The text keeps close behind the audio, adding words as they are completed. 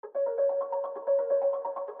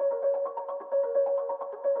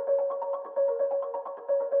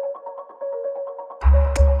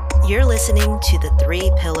You're listening to the Three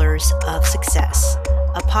Pillars of Success,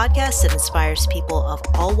 a podcast that inspires people of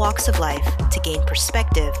all walks of life to gain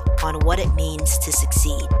perspective on what it means to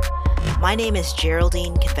succeed. My name is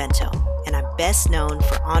Geraldine Convento, and I'm best known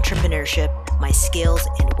for entrepreneurship, my skills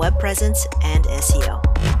in web presence, and SEO.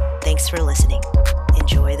 Thanks for listening.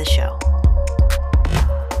 Enjoy the show.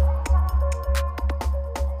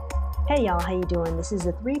 Hey y'all, how you doing? This is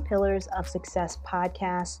the Three Pillars of Success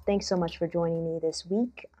podcast. Thanks so much for joining me this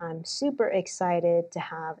week. I'm super excited to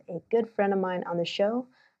have a good friend of mine on the show.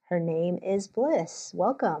 Her name is Bliss.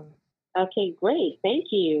 Welcome. Okay, great. Thank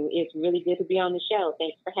you. It's really good to be on the show.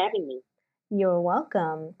 Thanks for having me. You're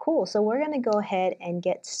welcome. Cool. So we're going to go ahead and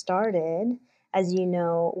get started. As you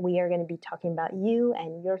know, we are going to be talking about you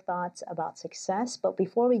and your thoughts about success. But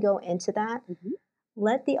before we go into that,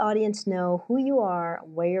 let the audience know who you are,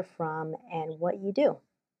 where you're from, and what you do.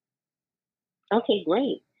 Okay,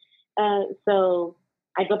 great. So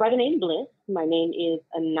I go by the name Bliss. My name is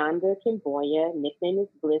Ananda Kimboya. Nickname is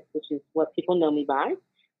Bliss, which is what people know me by.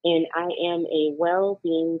 And I am a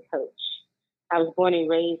well-being coach. I was born and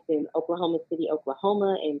raised in Oklahoma City,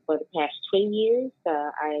 Oklahoma. And for the past 20 years,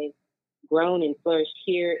 I've grown and flourished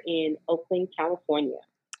here in Oakland, California.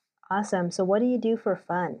 Awesome. So what do you do for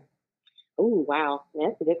fun? Oh, wow.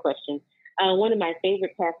 That's a good question. One of my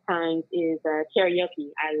favorite pastimes is karaoke.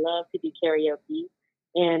 I love to do karaoke.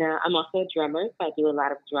 And I'm also a drummer, so I do a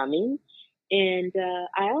lot of drumming. And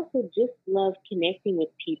I also just love connecting with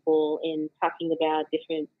people and talking about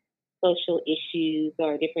different social issues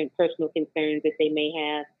or different personal concerns that they may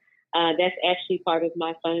have. That's actually part of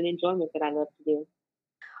my fun and enjoyment that I love to do.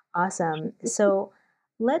 Awesome. So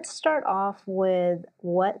let's start off with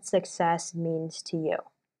what success means to you.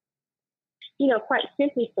 You know, quite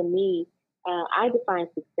simply for me, I define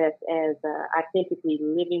success as authentically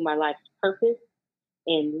living my life's purpose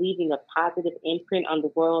and leaving a positive imprint on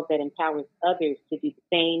the world that empowers others to do the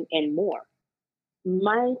same and more.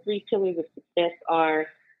 My three pillars of success are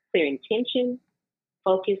clear intention,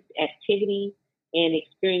 focused activity, and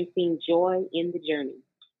experiencing joy in the journey.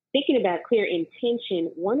 Thinking about clear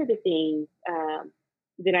intention, one of the things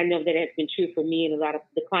that I know that has been true for me and a lot of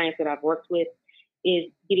the clients that I've worked with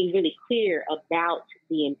is getting really clear about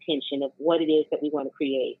the intention of what it is that we want to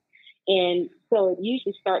create. And so it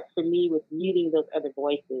usually starts for me with muting those other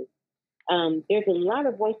voices. There's a lot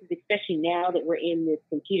of voices, especially now that we're in this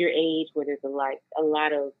computer age where there's a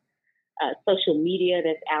lot of social media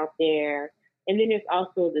that's out there. And then there's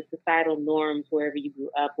also the societal norms wherever you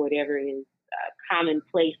grew up, whatever is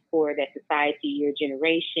commonplace for that society, your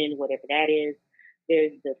generation, whatever that is.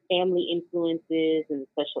 There's the family influences and the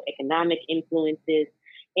social economic influences.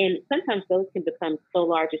 And sometimes those can become so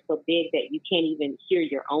large or so big that you can't even hear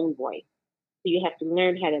your own voice. So you have to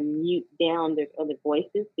learn how to mute down those other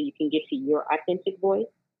voices so you can get to your authentic voice.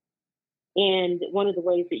 And one of the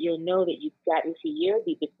ways that you'll know that you've gotten to your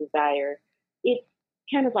deepest desire, it's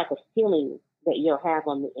kind of like a feeling that you'll have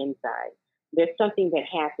on the inside. There's something that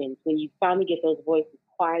happens when you finally get those voices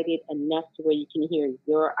quieted enough to where you can hear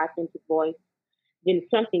your authentic voice. Then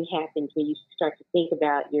something happens when you start to think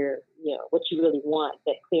about what you really want,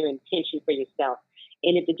 that clear intention for yourself,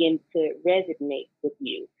 and it begins to resonate with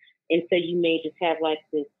you. And so you may just have like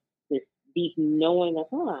this deep knowing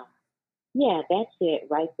of, yeah, that's it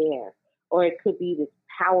right there. Or it could be this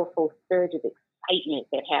powerful surge of excitement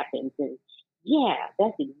that happens, and yeah,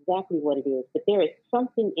 that's exactly what it is. But there is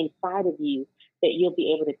something inside of you that you'll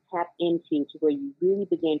be able to tap into to where you really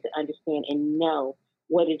begin to understand and know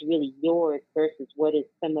what is really yours versus what is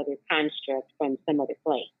some other construct from some other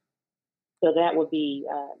place. So that would be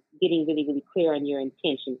getting really, really clear on your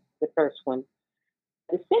intention, the first one.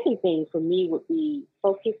 The second thing for me would be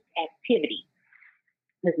focused activity.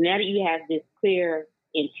 Because now that you have this clear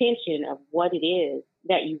intention of what it is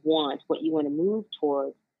that you want, what you want to move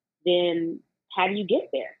towards, then how do you get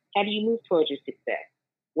there? How do you move towards your success?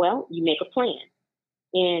 Well, you make a plan.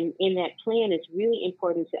 And in that plan, it's really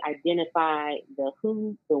important to identify the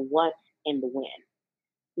who, the what, and the when.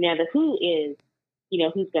 Now, the who is,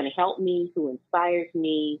 who's going to help me, who inspires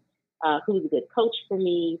me, who's a good coach for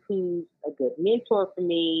me, who's a good mentor for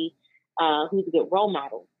me, who's a good role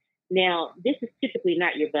model. Now, this is typically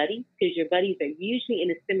not your buddies because your buddies are usually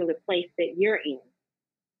in a similar place that you're in.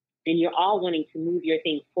 And you're all wanting to move your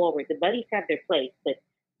things forward. The buddies have their place, but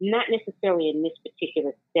not necessarily in this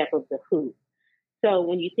particular step of the who. So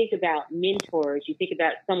when you think about mentors, you think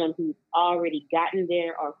about someone who's already gotten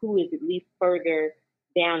there or who is at least further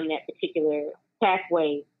down that particular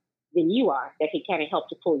pathway than you are that can kind of help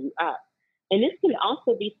to pull you up. And this can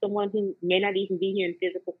also be someone who may not even be here in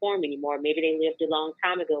physical form anymore. Maybe they lived a long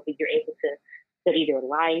time ago, but you're able to study their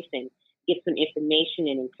life and get some information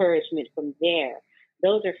and encouragement from there.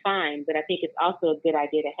 Those are fine, but I think it's also a good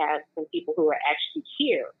idea to have some people who are actually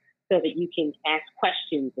here so that you can ask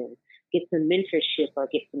questions and get some mentorship or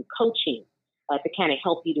get some coaching to kind of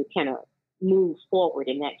help you to kind of move forward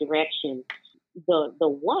in that direction. The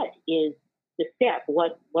what is the step.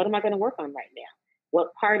 What am I going to work on right now?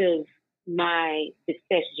 What part of my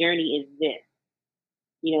success journey is this?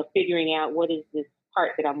 Figuring out what is this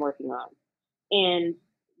part that I'm working on. And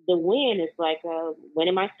the when is like, when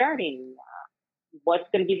am I starting? What's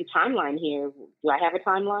going to be the timeline here? Do I have a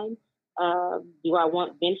timeline? Do I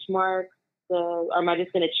want benchmarks? Or am I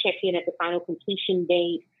just going to check in at the final completion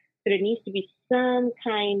date? So there needs to be some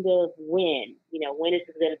kind of when. When is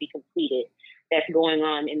this going to be completed? That's going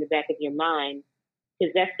on in the back of your mind,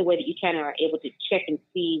 because that's the way that you kind of are able to check and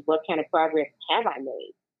see what kind of progress have I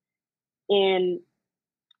made. And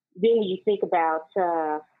then when you think about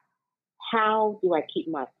how do I keep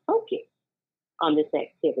my focus on this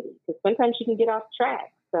activity? Because sometimes you can get off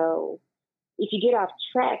track. So if you get off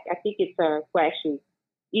track, I think it's actually,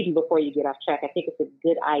 even before you get off track, I think it's a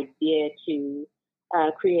good idea to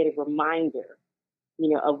create a reminder,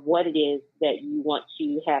 of what it is that you want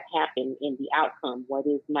to have happen in the outcome. What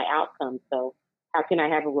is my outcome? So how can I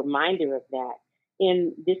have a reminder of that?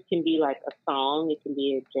 And this can be like a song. It can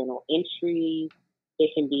be a journal entry.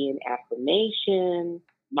 It can be an affirmation,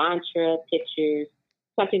 mantra, pictures,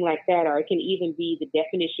 something like that. Or it can even be the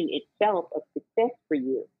definition itself of success for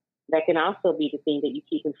you. That can also be the thing that you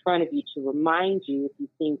keep in front of you to remind you if you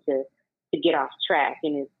seem to get off track.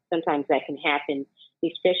 And sometimes that can happen,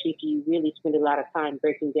 especially if you really spend a lot of time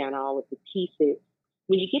breaking down all of the pieces.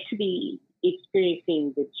 When you get to be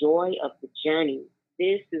experiencing the joy of the journey,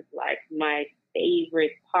 this is like my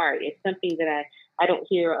favorite part. It's something that I don't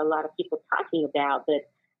hear a lot of people talking about, but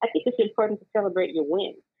I think it's important to celebrate your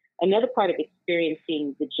wins. Another part of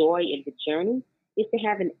experiencing the joy in the journey is to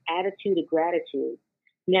have an attitude of gratitude.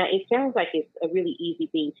 Now, it sounds like it's a really easy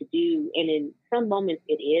thing to do, and in some moments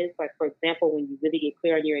it is. Like, for example, when you really get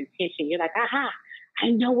clear on your intention, you're like, aha,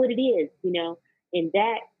 I know what it is, and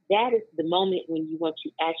that is the moment when you want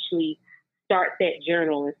to actually start that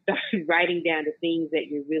journal and start writing down the things that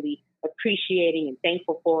you're really appreciating and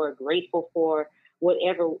thankful for, or grateful for,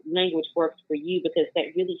 whatever language works for you, because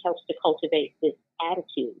that really helps to cultivate this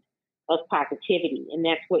attitude of positivity. And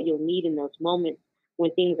that's what you'll need in those moments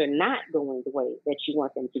when things are not going the way that you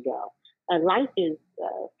want them to go. Life is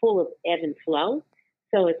full of ebb and flow,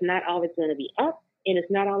 so it's not always going to be up and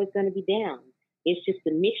it's not always going to be down. It's just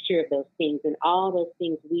a mixture of those things, and all those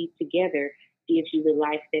things weave together gives you the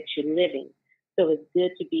life that you're living. So it's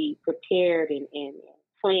good to be prepared and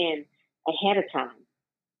plan ahead of time.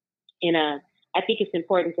 And I think it's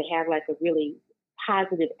important to have like a really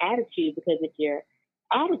positive attitude, because if your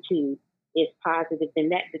attitude is positive, then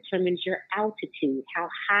that determines your altitude. How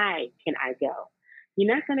high can I go?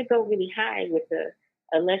 You're not going to go really high with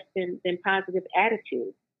a less than positive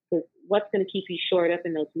attitude, because what's going to keep you shored up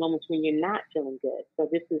in those moments when you're not feeling good? So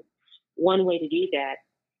this is one way to do that.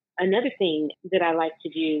 Another thing that I like to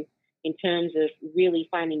do in terms of really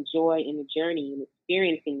finding joy in the journey and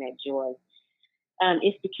experiencing that joy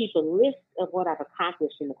is to keep a list of what I've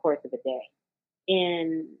accomplished in the course of a day.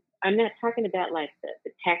 And I'm not talking about like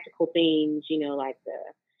the tactical things, like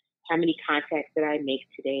how many contacts did I make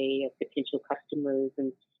today of potential customers,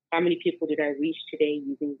 and how many people did I reach today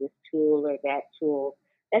using this tool or that tool.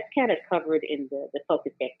 That's kind of covered in the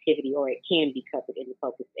focused activity, or it can be covered in the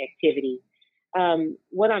focused activity.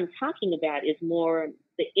 What I'm talking about is more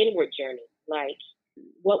the inward journey, like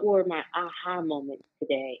what were my aha moments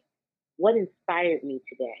today? What inspired me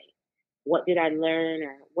today? What did I learn,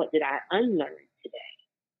 or what did I unlearn today?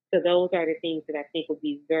 So those are the things that I think would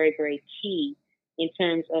be very, very key in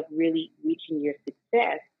terms of really reaching your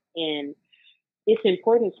success. And it's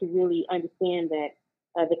important to really understand that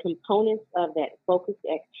the components of that focused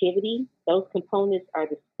activity, those components are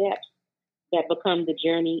the steps that become the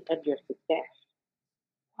journey of your success.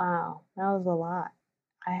 Wow, that was a lot.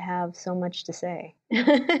 I have so much to say.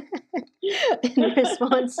 In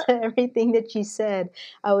response to everything that you said,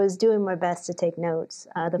 I was doing my best to take notes.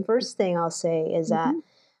 The first thing I'll say is that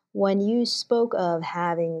when you spoke of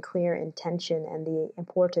having clear intention and the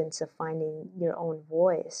importance of finding your own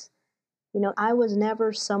voice, I was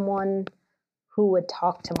never someone who would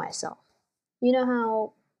talk to myself. You know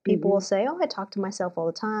how people will say, oh, I talk to myself all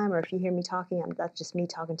the time, or if you hear me talking, that's just me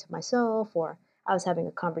talking to myself, or I was having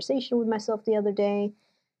a conversation with myself the other day.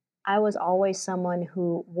 I was always someone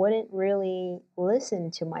who wouldn't really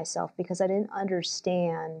listen to myself because I didn't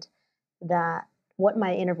understand that what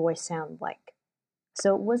my inner voice sounded like.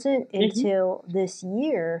 So it wasn't until this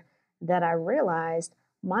year that I realized,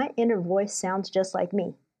 my inner voice sounds just like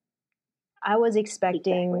me. I was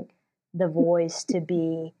expecting Exactly. the voice to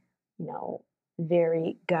be, you know,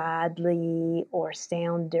 very godly or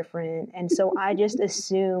sound different. And so I just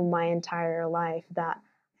assumed my entire life that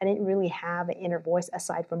I didn't really have an inner voice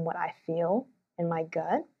aside from what I feel in my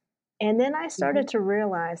gut. And then I Hmm. started to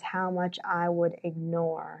realize how much I would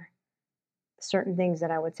ignore certain things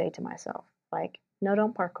that I would say to myself, like, no,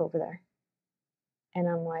 don't park over there. And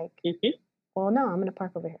I'm like, Hmm. well, no, I'm going to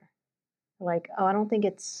park over here. Like, oh, I don't think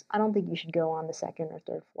you should go on the second or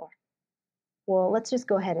third floor. Well, let's just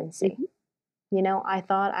go ahead and see. Hmm. You know, I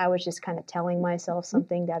thought I was just kind of telling myself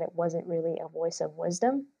something that it wasn't really a voice of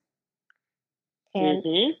wisdom. And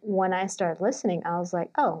Hmm. when I started listening, I was like,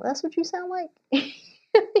 oh, that's what you sound like?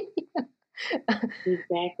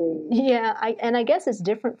 Exactly. Yeah, I guess it's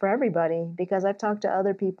different for everybody because I've talked to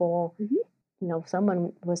other people. Hmm. You know,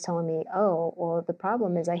 someone was telling me, oh, well, the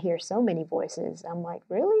problem is I hear so many voices. I'm like,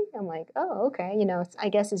 really? I'm like, oh, okay. You know, I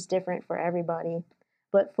guess it's different for everybody.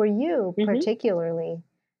 But for you Hmm. particularly,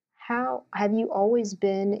 how have you always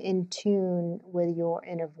been in tune with your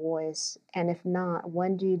inner voice? And if not,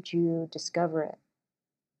 when did you discover it?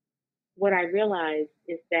 What I realized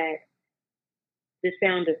is that the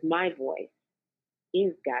sound of my voice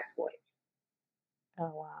is God's voice.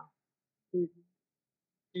 Oh, wow. Hmm.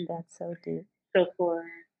 Hmm. That's so deep. So for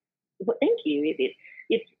well, thank you.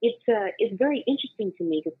 It's very interesting to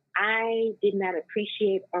me because I did not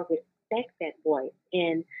appreciate or respect that voice,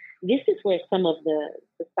 and this is where some of the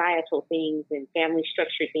societal things and family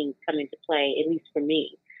structure things come into play. At least for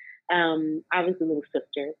me, I was the little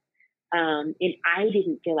sister, and I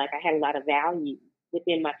didn't feel like I had a lot of value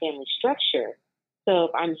within my family structure. So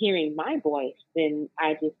if I'm hearing my voice, then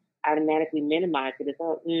I just automatically minimize it as,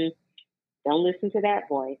 oh, don't listen to that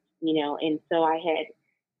voice, And so I had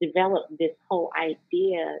developed this whole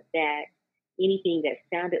idea that anything that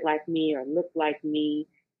sounded like me or looked like me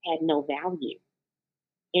had no value.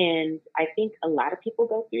 And I think a lot of people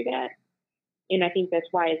go through that. And I think that's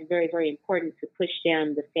why it's very, very important to push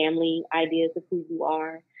down the family ideas of who you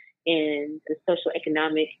are and the social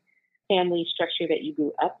economic family structure that you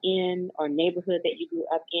grew up in or neighborhood that you grew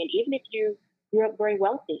up in, even if you grew up very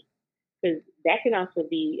wealthy, because that can also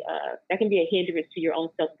be that can be a hindrance to your own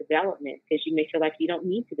self development because you may feel like you don't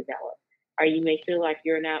need to develop, or you may feel like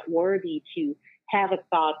you're not worthy to have a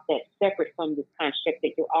thought that's separate from this construct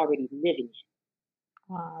that you're already living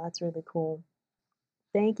in. Wow, that's really cool.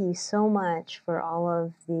 Thank you so much for all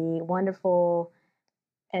of the wonderful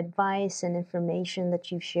advice and information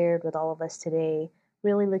that you've shared with all of us today.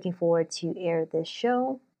 Really looking forward to air this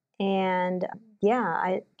show. And yeah,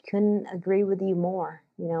 I couldn't agree with you more.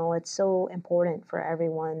 You know, it's so important for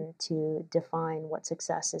everyone to define what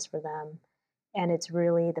success is for them. And it's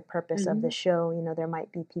really the purpose of the Mm-hmm. show. You know, there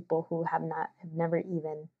might be people who have never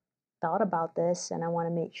even thought about this. And I want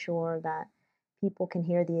to make sure that people can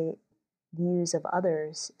hear the views of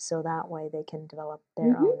others so that way they can develop their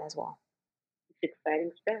Mm-hmm. own as well. It's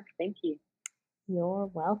exciting stuff. Thank you. You're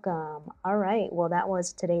welcome. All right. Well, that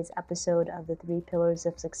was today's episode of the Three Pillars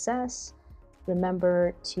of Success.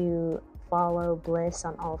 Remember to follow Bliss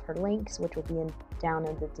on all of her links, which will be down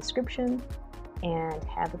in the description. And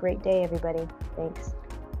have a great day, everybody. Thanks.